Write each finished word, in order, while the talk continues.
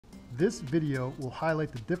This video will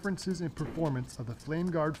highlight the differences in performance of the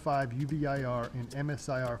FlameGard 5 UV-IR and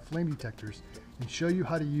MSIR flame detectors and show you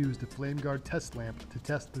how to use the FlameGard test lamp to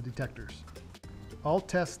test the detectors. All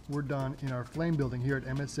tests were done in our flame building here at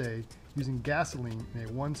MSA using gasoline in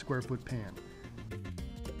a 1 square foot pan.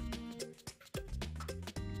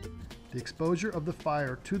 The exposure of the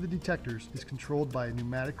fire to the detectors is controlled by a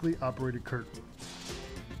pneumatically operated curtain.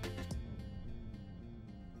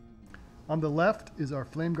 On the left is our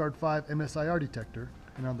FlameGard 5 MSIR detector,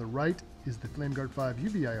 and on the right is the FlameGard 5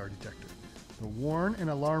 UV-IR detector. The warn and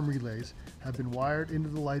alarm relays have been wired into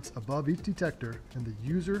the lights above each detector, and the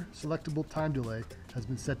user selectable time delay has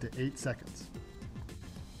been set to 8 seconds.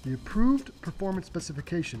 The approved performance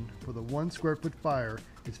specification for the 1 square foot fire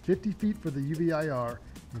is 50 feet for the UV-IR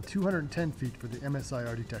and 210 feet for the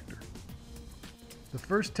MSIR detector. The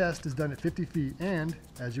first test is done at 50 feet and,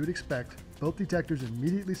 as you would expect, both detectors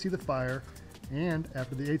immediately see the fire, and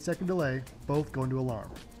after the 8-second delay, both go into alarm.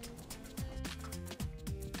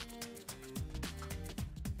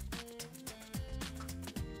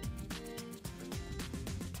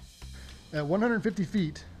 At 150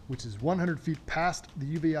 feet, which is 100 feet past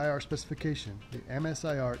the UV-IR specification, the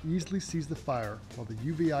MSIR easily sees the fire while the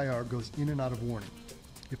UV-IR goes in and out of warning.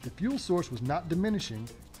 If the fuel source was not diminishing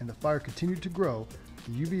and the fire continued to grow,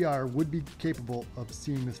 the UV-IR would be capable of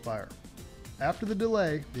seeing this fire. After the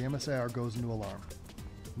delay, the MSIR goes into alarm.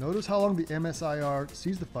 Notice how long the MSIR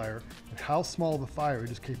sees the fire and how small of a fire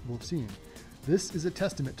it is capable of seeing. This is a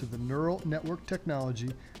testament to the neural network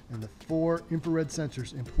technology and the 4 infrared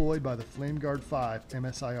sensors employed by the FlameGard 5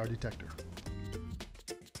 MSIR detector.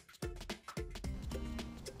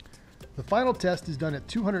 The final test is done at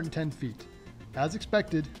 210 feet. As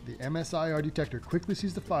expected, the MSIR detector quickly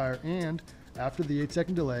sees the fire and, after the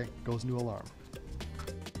 8-second delay, goes into alarm.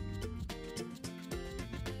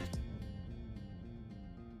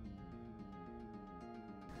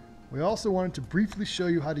 We also wanted to briefly show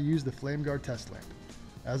you how to use the FlameGard test lamp.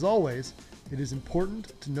 As always, it is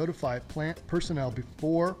important to notify plant personnel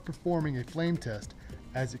before performing a flame test,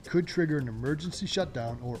 as it could trigger an emergency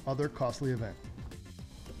shutdown or other costly event.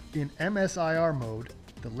 In MSIR mode,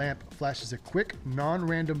 the lamp flashes a quick,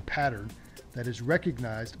 non-random pattern that is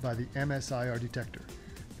recognized by the MSIR detector.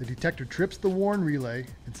 The detector trips the warn relay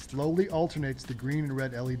and slowly alternates the green and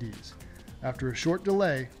red LEDs. After a short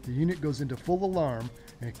delay, the unit goes into full alarm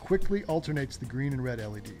and it quickly alternates the green and red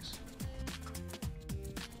LEDs.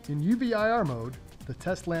 In UV-IR mode, the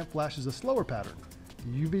test lamp flashes a slower pattern.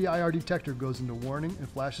 The UV-IR detector goes into warning and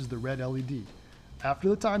flashes the red LED. After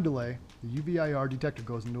the time delay, the UV-IR detector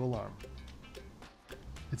goes into alarm.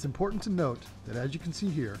 It's important to note that, as you can see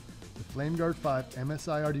here, the FlameGard 5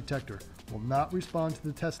 MSIR detector will not respond to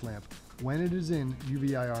the test lamp when it is in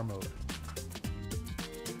UV-IR mode.